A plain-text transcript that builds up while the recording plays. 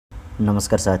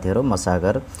नमस्कार साथीहरु, म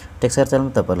सागर टेक्सर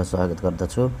च्यानलमा तपाईहरुलाई स्वागत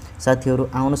गर्दछु। साथीहरु,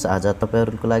 आउनुस् आज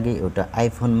तपाईहरुको लागि एउटा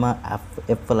आइफोनमा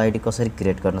एप्पल आइडी कसरी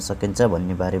क्रिएट गर्न सकिन्छ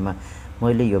भन्ने बारेमा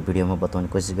मैले यो भिडियोमा बताउने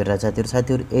कोसिस गरिरहेको छु।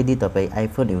 साथीहरु, यदि तपाई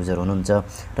आइफोन युजर हुनुहुन्छ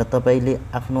र तपाईले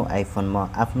आफ्नो आइफोनमा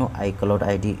आफ्नो आइक्लाउड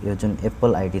आइडी यो जुन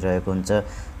एप्पल आइडी रहेको हुन्छ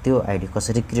त्यो आइडी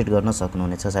कसरी क्रिएट गर्न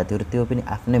सक्नुहुनेछ साथीहरु, त्यो पनि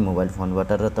आफ्नै मोबाइल फोनबाट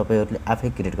र तपाईहरुले आफै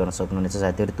क्रिएट गर्न सक्नुहुनेछ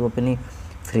साथीहरु, त्यो पनि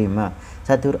फ्रीमा।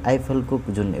 साथीहरु, आइफोनको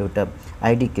जुन एउटा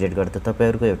आइडी क्रिएट गर्दा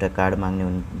तपाईहरुको एउटा कार्ड माग्ने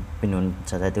पनि हुन्छ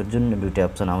साथीहरु, जुन दुईटा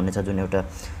अप्सन आउनेछ, जुन एउटा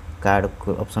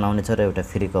कार्डको अप्सन आउनेछ र एउटा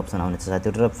फ्रीको अप्सन आउनेछ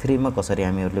साथीहरु। र फ्रीमा कसरी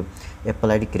हामीहरुले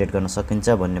एप्पल आइडी क्रिएट गर्न सकिन्छ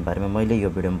भन्ने बारेमा मैले यो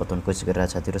भिडियोमा बताउने कोसिस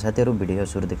गरिरहेको छु साथीहरु। भिडियो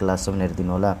सुरुदेखि लास्टसम्म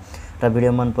हेरिदिनु होला र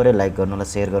भिडियो मन पर्यो लाइक गर्नु होला,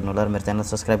 शेयर गर्नु होला र मेरो च्यानल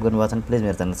सब्स्क्राइब गर्नुभएको छैन प्लिज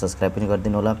मेरो च्यानल सब्स्क्राइब पनि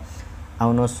गरिदिनु होला।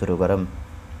 आउनुहोस् सुरु गरौँ।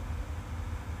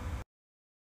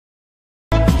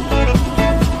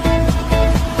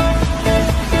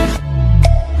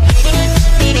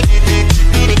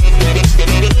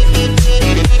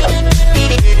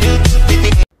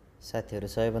 साथीहरु,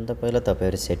 सबैभन्दा पहिला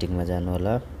तपाईहरु सेटिङमा जानु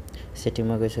होला।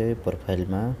 सेटिङमा गइसके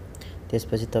प्रोफाइलमा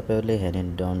त्यसपछि तपाईहरुले ह्यान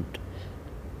एन्ड डोन्ट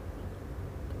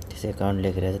त्यस अकाउन्ट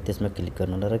लेखिरहेछ त्यसमा क्लिक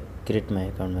गर्नु होला र क्रिएट माई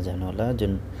अकाउन्टमा जानु होला।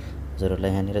 जुन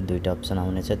हजुरहरुलाई यहाँनिर दुईटा अप्सन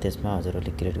आउनेछ त्यसमा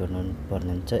हजुरहरुले क्रिएट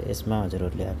गर्नुपर्ने हुन्छ। यसमा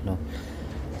हजुरहरुले आफ्नो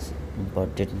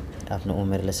बर्थडे आफ्नो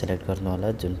उमेरलाई सिलेक्ट गर्नु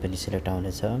होला, जुन पनि सिलेक्ट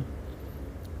आउनेछ।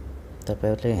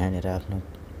 तपाईहरुले यहाँनिर आफ्नो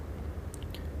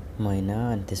महिना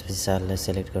अनि त्यसपछि साललाई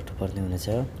सिलेक्ट गर्नुपर्ने हुनेछ,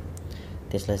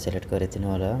 त्यसलाई सिलेक्ट गरिदिनु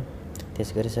होला।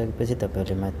 त्यस गरिसकेपछि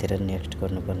तपाईहरुले माथितिर नेक्स्ट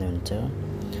गर्नुपर्ने हुन्छ।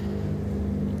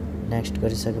 नेक्स्ट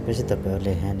गरिसकेपछि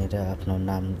तपाईहरुले यहाँनिर आफ्नो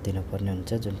नाम दिनुपर्ने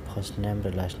हुन्छ, जुन फर्स्ट नेम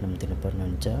र लास्ट नेम दिनुपर्ने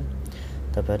हुन्छ।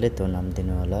 तपाईहरुले त्यो नाम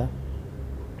दिनु होला।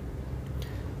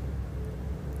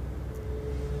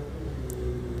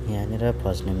 यहाँनिर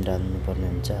फर्स्ट नेम डाल्नुपर्ने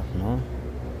हुन्छ आफ्नो,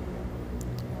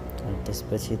 अनि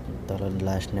त्यसपछि तल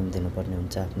लास्ट नेम दिनुपर्ने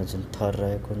हुन्छ आफ्नो, जुन थर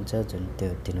रहेको हुन्छ जुन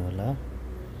त्यो दिनु होला।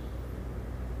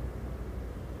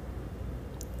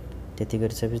 त्यति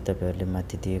गरिसकेपछि तपाईहरुले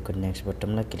माथि दिएको नेक्स्ट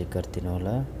बटनमा क्लिक गरिदिनु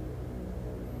होला।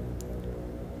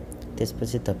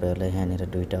 त्यसपछि तपाईहरुलाई यहाँनिर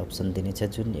दुईटा अप्सन दिनेछ,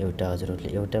 जुन एउटा हजुरहरुले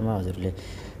एउटामा हजुरले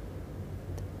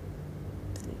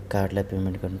कार्डलाई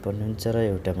पेमेन्ट गर्नुपर्ने हुन्छ र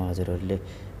एउटामा हजुरहरुले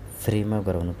फ्रीमा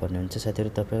गराउनु पर्ने हुन्छ। साथीहरु,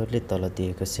 तपाईहरुले तल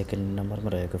दिएको सेकेन्ड नम्बरमा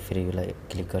रहेको फ्रीलाई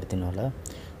क्लिक गरिदिनु होला।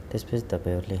 त्यसपछि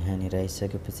तपाईहरुले यहाँनिर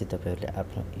आइसकेपछि तपाईहरुले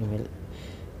आफ्नो इमेल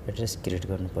एड्रेस क्रिएट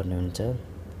गर्नुपर्ने हुन्छ।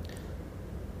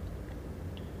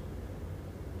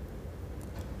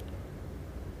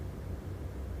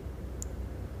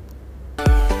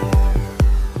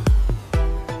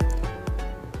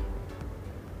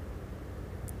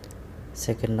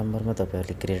 सेकेन्ड नम्बरमा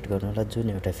तपाईहरुले क्रिएट गर्नु होला, जुन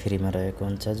एउटा फ्रीमा रहेको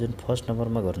हुन्छ। जुन फर्स्ट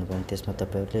नम्बरमा गर्नुपर्ने त्यसमा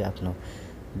तपाईहरुले आफ्नो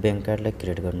बैंक कार्डलाई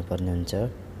क्रिएट गर्नुपर्ने हुन्छ।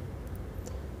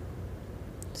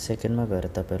 सेकेन्डमा गएर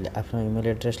तपाईहरुले आफ्नो इमेल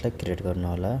एड्रेसलाई क्रिएट गर्नु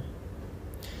होला।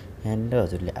 यहाँनिर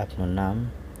हजुरले आफ्नो नाम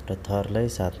र थरलाई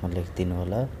साथमा लेखिदिनु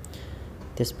होला।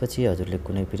 त्यसपछि हजुरले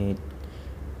कुनै पनि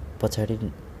पछाडि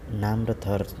नाम र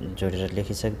थर जोडेर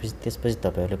लेखिसकेपछि त्यसपछि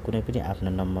तपाईहरुले कुनै पनि आफ्नो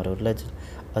नम्बरहरुलाई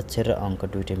अक्षर र अङ्क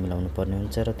दुईटै मिलाउनु पर्ने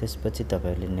हुन्छ र त्यसपछि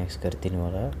तपाईहरुले नेक्स्ट गरिदिनु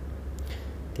होला।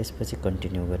 त्यसपछि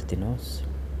कन्टिन्यू गरिदिनुहोस्।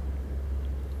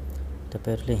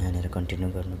 तपाईहरुले यहाँनिर कन्टिन्यू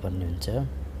गर्नुपर्ने हुन्छ।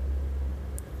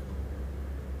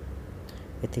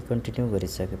 यति कन्टिन्यू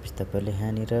गरिसकेपछि तपाईहरुले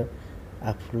यहाँनिर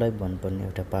आफूलाई मनपर्ने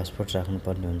एउटा पासवर्ड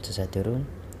राख्नुपर्ने हुन्छ साथीहरु,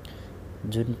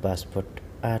 जुन पासवर्ड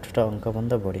 8वटा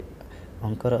अङ्कभन्दा बढी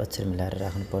अङ्क र अक्षर मिलाएर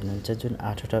राख्नुपर्ने हुन्छ, जुन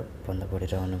 8वटा भन्दा बढी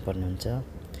रहनुपर्ने हुन्छ।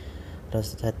 र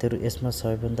साथीहरु, यसमा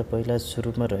सबैभन्दा पहिला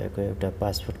सुरुमा रहेको एउटा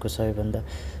पासवर्डको सबैभन्दा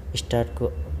स्टार्टको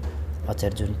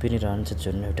अक्षर जुन पनि रहन्छ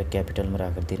जुन एउटा क्यापिटलमा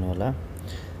राखेर दिनु होला।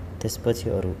 त्यसपछि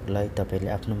अरुलाई तपाईले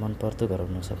आफ्नो मनपर्दो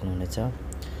गराउन सक्नुहुनेछ।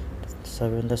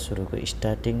 सबैभन्दा सुरुको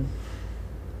स्टार्टिङ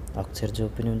अक्षर जो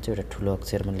पनि हुन्छ एउटा ठुलो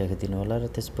अक्षरमा लेखिदिनु होला र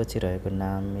त्यसपछि रहेको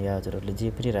नाम या हजुरहरुले जे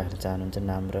पनि राख्न चाहनुहुन्छ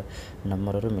नाम र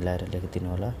नम्बरहरु मिलाएर लेखिदिनु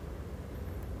होला।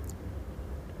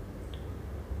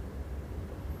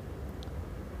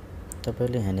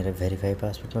 तपाईहरुले यहाँनिर भेरिफाई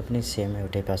पासवर्डमा पनि सेम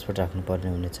एउटै पासवर्ड राख्नुपर्ने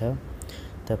हुनेछ।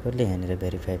 तपाईहरुले यहाँनिर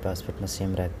भेरिफाई पासवर्डमा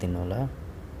सेम राखिदिनु होला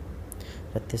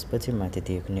र त्यसपछि माथि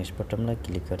दिएको नेक्स्ट बटनमा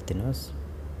क्लिक गरिदिनुहोस्।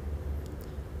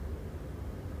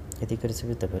 यति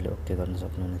गरिसकेपछि तपाईले ओके गर्न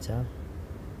सक्नुहुनेछ।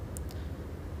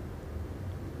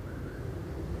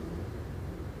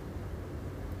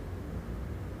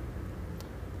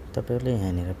 तपाईहरुले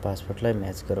यहाँनिर पासवर्डलाई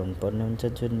म्याच गराउनु पर्ने हुन्छ,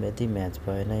 जुन यदि म्याच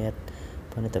भएन या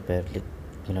पनि तपाईहरुले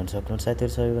मिलाउन सक्नुहुन्छ।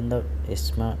 साथीहरु, सबैभन्दा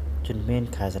यसमा जुन मेन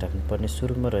खास राख्नुपर्ने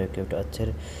सुरुमा रहेको एउटा अक्षर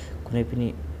कुनै पनि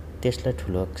त्यसलाई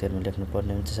ठुलो अक्षरमा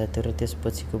लेख्नुपर्ने हुन्छ साथीहरु।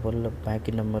 त्यसपछिको बल्ल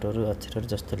बाँकी नम्बरहरु अक्षरहरु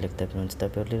जस्तो लेख्दा पनि हुन्छ।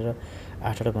 तपाईहरुले र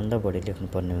 8 भन्दा बढी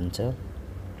लेख्नुपर्ने हुन्छ।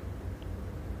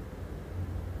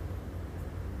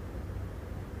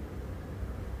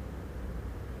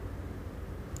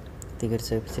 यति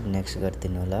गरिसकेपछि नेक्स्ट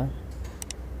गरिदिनु होला।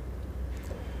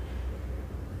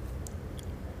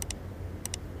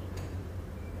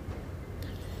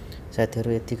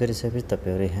 साथीहरु यति गरिसकेपछि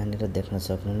तपाईहरु यहाँनिर देख्न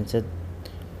सक्नुहुनेछ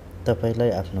तपाईलाई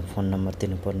आफ्नो फोन नम्बर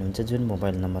दिनुपर्ने हुन्छ जुन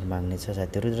मोबाइल नम्बर माग्ने छ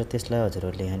साथीहरु र त्यसलाई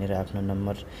हजुरहरुले यहाँनिर आफ्नो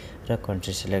नम्बर र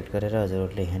कन्ट्री सिलेक्ट गरेर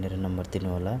हजुरहरुले यहाँनिर नम्बर दिनु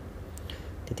होला।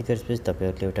 त्यति गरेपछि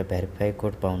तपाईहरुले एउटा भेरिफाई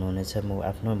कोड पाउनुहुनेछ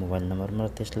आफ्नो मोबाइल नम्बरमा र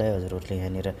त्यसलाई हजुरहरुले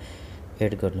यहाँनिर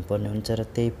एड गर्नुपर्ने हुन्छ र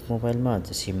त्यही मोबाइलमा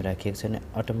सिम राखिएको छ भने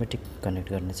अटोमेटिक कनेक्ट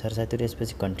गर्ने छ र साथीहरु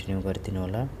यसपछि कन्टिन्यू गरिदिनु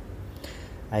होला।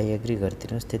 I agree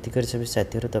गरिदिनुस्। त्यति गरिसकेपछि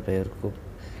साथीहरु तपाईहरुको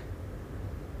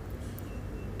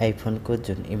आइफोनको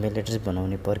जुन इमेल एड्रेस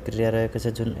बनाउने प्रक्रिया रहेको छ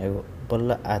जुन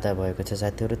बल्ल आधा भएको छ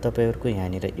साथीहरु तपाईहरुको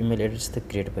यहाँनिर इमेल एड्रेस त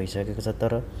क्रिएट भइसकेको छ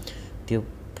तर त्यो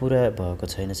पुरा भएको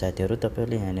छैन साथीहरु।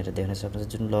 तपाईहरुले यहाँनिर देख्न सक्नुहुन्छ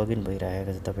जुन लगइन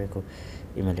भइरहेको छ तपाईको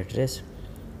इमेल एड्रेस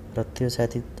र त्यो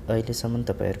साथी अहिलेसम्म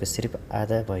तपाईहरुको सिर्फ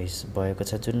आधा भएको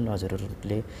छ जुन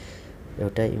हजुरहरुले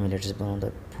एउटा इमेल एड्रेस बनाउँदा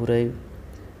पुरै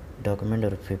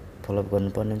डकुमेन्टहरु फलोअप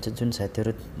गर्नुपर्ने हुन्छ जुन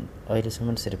साथीहरु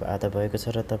अहिलेसम्म सिर्फ आधा भएको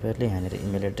छ र तपाईहरुले यहाँनिर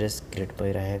इमेल एड्रेस क्रिएट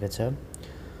भइरहेको छ।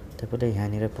 तपाईले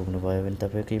यहाँनिर पुग्नु भयो भने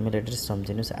तपाईको इमेल एड्रेस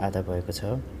सम्झिनुस् आधा भएको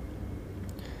छ।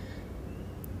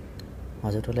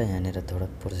 हजुरहरुलाई यहाँनिर थोडा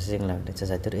प्रोसेसिङ लाग्ने छ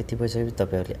साथीहरु। यति भइसकेपछि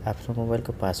तपाईहरुले आफ्नो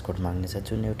मोबाइलको पासकोड माग्ने छ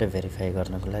जुन एउटा भेरिफाई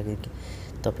गर्नको लागि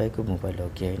तपाईको मोबाइल हो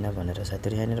कि हैन भनेर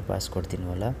साथीहरु यहाँनिर पासकोड दिनु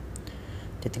होला।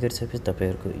 त्यति गरिसकेपछि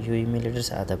तपाईहरुको यो इमेल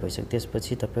एड्रेस आधा भइसक्यो।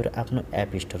 त्यसपछि तपाईहरु आफ्नो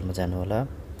एप स्टोरमा जानु होला।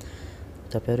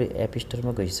 तपाईहरु एप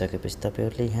स्टोरमा गइसकेपछि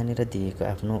तपाईहरुले यहाँनिर दिएको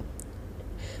आफ्नो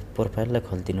प्रोफाइललाई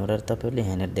खोलिदिनु होला र तपाईहरुले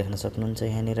यहाँनिर देख्न सक्नुहुन्छ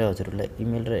यहाँनिर हजुरहरुलाई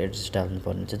इमेल र एड्रेस डाल्नु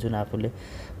पर्ने छ जुन आफूले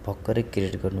भर्खरै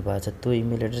क्रिएट गर्नुभएको छ त्यो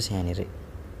इमेल एड्रेस यहाँनिर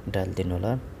डाल्दिनु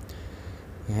होला।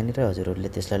 यहाँनिर हजुरहरुले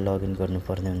त्यसलाई लगइन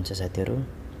गर्नुपर्ने हुन्छ साथीहरु।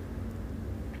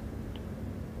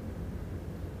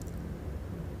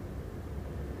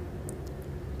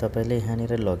 तपाईले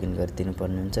यहाँनिर लगइन गरिदिनु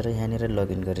पर्ने हुन्छ र यहाँनिर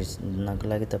लगइन गर्नको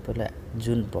लागि तपाईलाई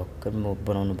जुन भर्खर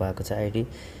बनाउनु भएको छ आईडी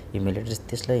इमेल एड्रेस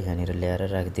त्यसलाई यहाँनिर ल्याएर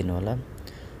राखिदिनु होला।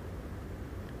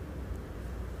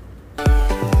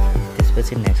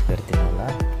 त्यसपछि नेक्स्ट गरिदिनु होला।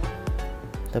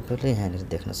 तपाईले यहाँनिर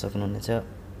देख्न सक्नुहुनेछ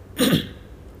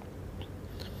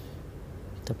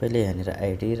तपाईले यहाँनिर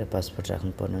आईडी र पासवर्ड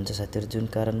राख्नुपर्ने हुन्छ साथीहरु। जुन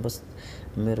कारणवश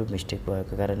मेरो मिस्टेक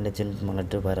भएको कारणले जुन मलाई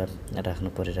दोबारा राख्नु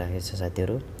परिरहेको छ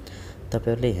साथीहरु।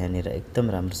 तपाईहरुले यहाँनिर एकदम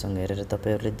राम्रोसँग हेरेर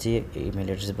तपाईहरुले जे इमेल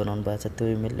एड्रेस बनाउनु भएको छ त्यो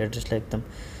इमेल एड्रेसलाई एकदम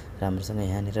राम्रोसँग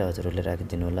यहाँनिर हजुरहरुले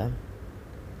राखिदिनु होला।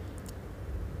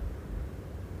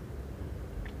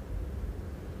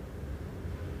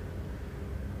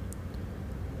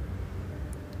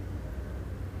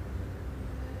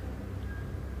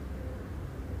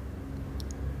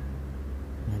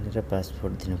 यहाँनिर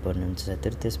पासवर्ड दिनुपर्ने हुन्छ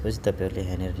साथीहरु। त्यसपछि तपाईहरुले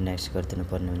यहाँनिर नेक्स्ट गरिदिनु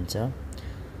पर्ने हुन्छ।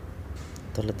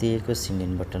 तल दिएको सिग्न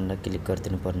इन बटनलाई क्लिक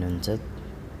गरिदिनु पर्ने हुन्छ।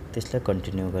 त्यसलाई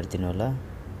कन्टिन्यू गरिदिनु होला।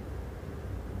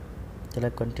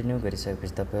 त्यसलाई कन्टिन्यू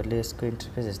गरिसकेपछि तपाईहरुले यसको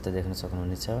इन्टरफेस यस्तो देख्न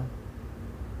सक्नुहुनेछ।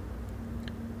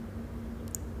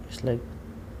 यसलाई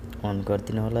अन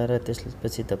गरिदिनु होला र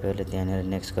त्यसपछि तपाईहरुले त्यहाँनिर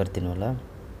नेक्स्ट गरिदिनु होला।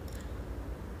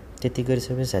 त्यति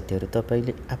गरिसकेपछि साथीहरु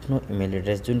तपाईले आफ्नो इमेल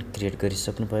एड्रेस जुन क्रिएट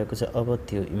गरिसक्नु भएको छ अब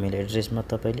त्यो इमेल एड्रेसमा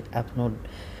तपाईले आफ्नो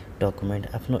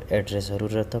डकुमेन्ट आफ्नो एड्रेसहरु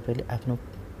र तपाईले आफ्नो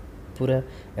पुरा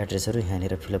एड्रेसहरु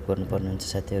यहाँनिर फिलअप गर्नुपर्ने हुन्छ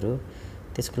साथीहरु।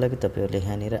 त्यसको लागि तपाईहरुले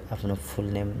यहाँनिर आफ्नो फुल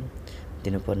नेम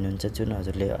दिनुपर्ने हुन्छ जुन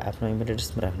हजुरले आफ्नो इमेल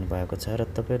एड्रेसमा राख्नु भएको छ र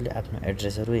तपाईहरुले आफ्नो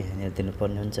एड्रेसहरु यहाँनिर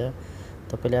दिनुपर्ने हुन्छ।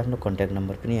 तपाईले आफ्नो कन्ट्याक्ट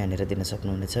नम्बर पनि यहाँनिर दिन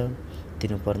सक्नुहुनेछ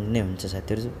दिनुपर्ने नै हुन्छ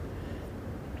साथीहरु।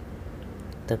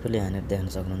 तपाईले यहाँनिर देख्न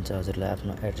सक्नुहुन्छ हजुरलाई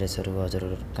आफ्नो एड्रेसहरु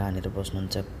हजुरहरु कहाँनिर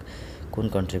बस्नुहुन्छ कुन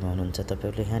कन्ट्रीमा हुनुहुन्छ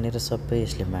तपाईहरुले यहाँनिर सबै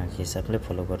यसले मागेको हिसाबले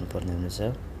फलो गर्नुपर्ने हुनेछ।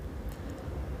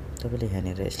 तपाईले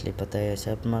यहाँनिर यसले बताए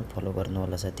हिसाबमा फलो गर्नु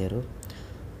होला साथीहरु।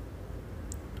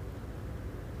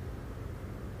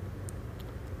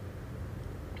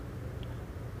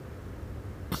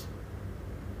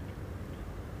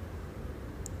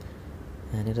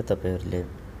 यहाँनिर तपाईहरुले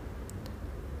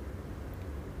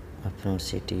आफ्नो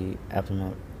सिटी आफ्नो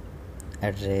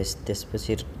एड्रेस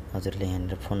त्यसपछि हजुरले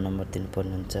यहाँनिर फोन नम्बर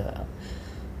दिनुपर्ने हुन्छ।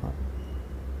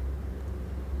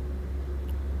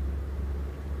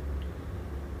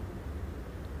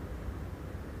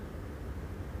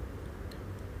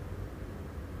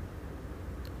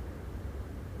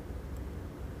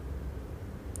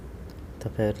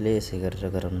 तपाईहरुले यसै गरेर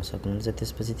गराउन सक्नुहुन्छ।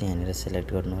 त्यसपछि त्यहाँनिर सिलेक्ट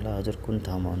गर्नु होला हजुर कुन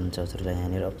ठाउँमा हुनुहुन्छ हजुरलाई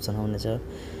यहाँनिर अप्सन आउनेछ।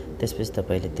 त्यसपछि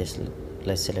तपाईले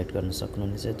त्यसलाई सिलेक्ट गर्न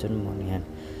सक्नुहुनेछ जुन म यहाँ।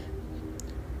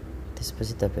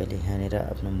 त्यसपछि तपाईले यहाँनिर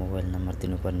आफ्नो मोबाइल नम्बर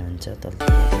दिनुपर्ने हुन्छ।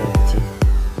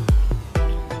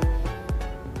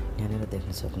 यहाँनिर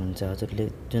देख्न सक्नुहुन्छ हजुरले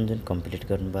जुन कम्प्लिट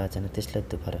गर्नु भएको छैन त्यसलाई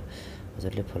दोबारा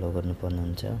हजुरले फलो गर्नुपर्ने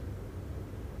हुन्छ।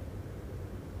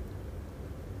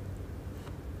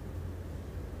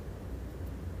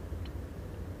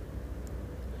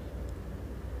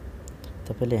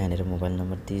 तपाईले यहाँनिर मोबाइल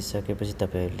नम्बर दिइसकेपछि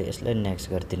तपाईहरुले यसलाई नेक्स्ट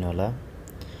गरिदिनु होला।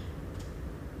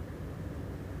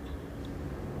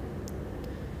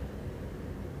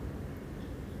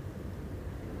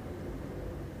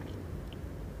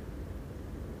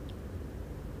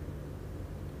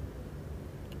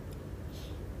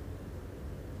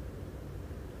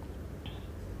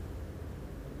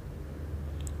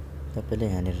 तपाईले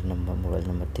यहाँनिर मोबाइल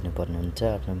नम्बर दिनुपर्ने हुन्छ।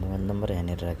 आफ्नो मोबाइल नम्बर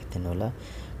यहाँनिर राखिदिनु होला।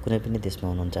 कुनै पनि देशमा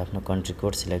हुनुहुन्छ आफ्नो कन्ट्री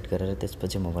कोड सिलेक्ट गरेर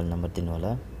त्यसपछि मोबाइल नम्बर दिनु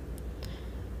होला।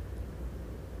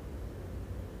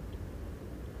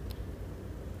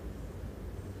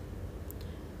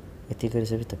 यति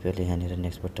गरिसकेपछि तपाईहरुले यहाँनिर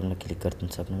नेक्स्ट बटनमा क्लिक गरिदिन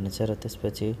सक्नुहुनेछ र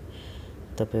त्यसपछि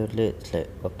तपाईहरुले यसलाई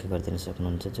ओके गरिदिन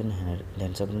सक्नुहुन्छ। जुन यहाँनिर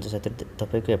ध्यान सक्नुहुन्छ साथै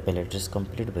तपाईको एप्पल एड्रेस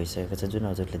कम्प्लिट भइसकेको छ, जुन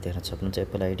हजुरले देख्न सक्नुहुन्छ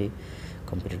एप्पल आईडी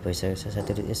कम्प्लिट भइसकेको छ।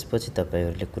 साथै यसपछि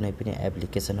तपाईहरुले कुनै पनि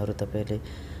एप्लिकेसनहरु तपाईहरुले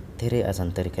धेरै आसान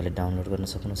तरिकाले डाउनलोड गर्न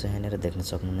सक्नुहुन्छ। यहाँनिर देख्न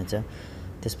सक्नुहुनेछ।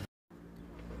 त्यस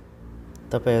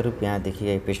तपाईहरु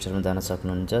यहाँदेखि प्ले स्टोरमा जान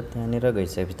सक्नुहुन्छ। त्यहाँनिर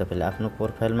गइसकेपछि तपाईले आफ्नो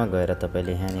प्रोफाइलमा गएर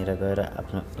तपाईले यहाँनिर गएर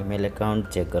आफ्नो इमेल एकाउन्ट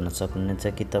चेक गर्न सक्नुहुनेछ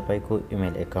कि तपाईको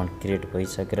इमेल एकाउन्ट क्रिएट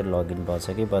भइसकेर लगइन भएछ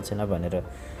कि भएन भनेर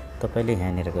तपाईले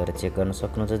यहाँनिर गएर चेक गर्न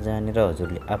सक्नुहुन्छ। जहाँनिर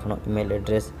हजुरले आफ्नो इमेल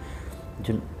एड्रेस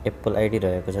जुन एप्पल आईडी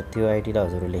रहेको छ त्यो आईडीलाई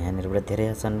हजुरले यहाँनिरबाट धेरै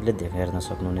आसानले हेर्न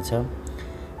सक्नुहुनेछ।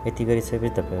 यति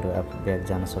गरिसकेपछि तपाईहरु ब्याक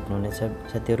जान सक्नुहुनेछ।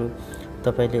 साथीहरु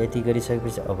तपाईले यति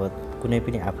गरिसकेपछि अब कुनै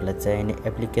पनि आफुलाई चाहिने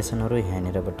एप्लिकेसनहरु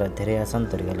यहाँनिरबाट धेरै आसान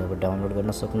तरिकाले अब डाउनलोड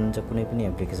गर्न सक्नुहुन्छ। कुनै पनि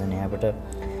एप्लिकेसन यहाँबाट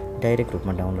डाइरेक्ट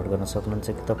रूपमा डाउनलोड गर्न सक्नुहुन्छ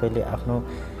कि तपाईले आफ्नो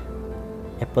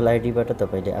एप्पल आईडीबाट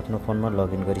तपाईले आफ्नो फोनमा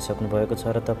लगइन गरिसक्नु भएको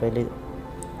छ र तपाईले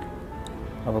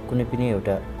अब कुनै पनि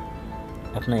एउटा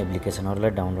आफ्नो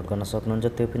एप्लिकेसनहरुलाई डाउनलोड गर्न सक्नुहुन्छ।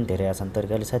 त्यो पनि धेरै आसान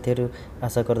तरिकाले। साथीहरु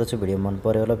आशा गर्दछु भिडियो मन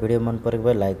पर्यो होला। भिडियो मन परेको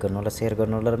भए लाइक गर्नु होला, शेयर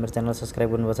गर्नु होला र मेरो च्यानल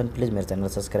सब्स्क्राइब गर्नुभएको छ भने प्लिज मेरो च्यानल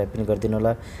सब्स्क्राइब पनि गरिदिनु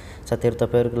होला। साथीहरु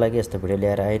तपाईहरुको लागि यस्तो भिडियो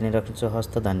ल्याएर आइ नै राख्छु।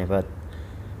 हस्त धन्यवाद।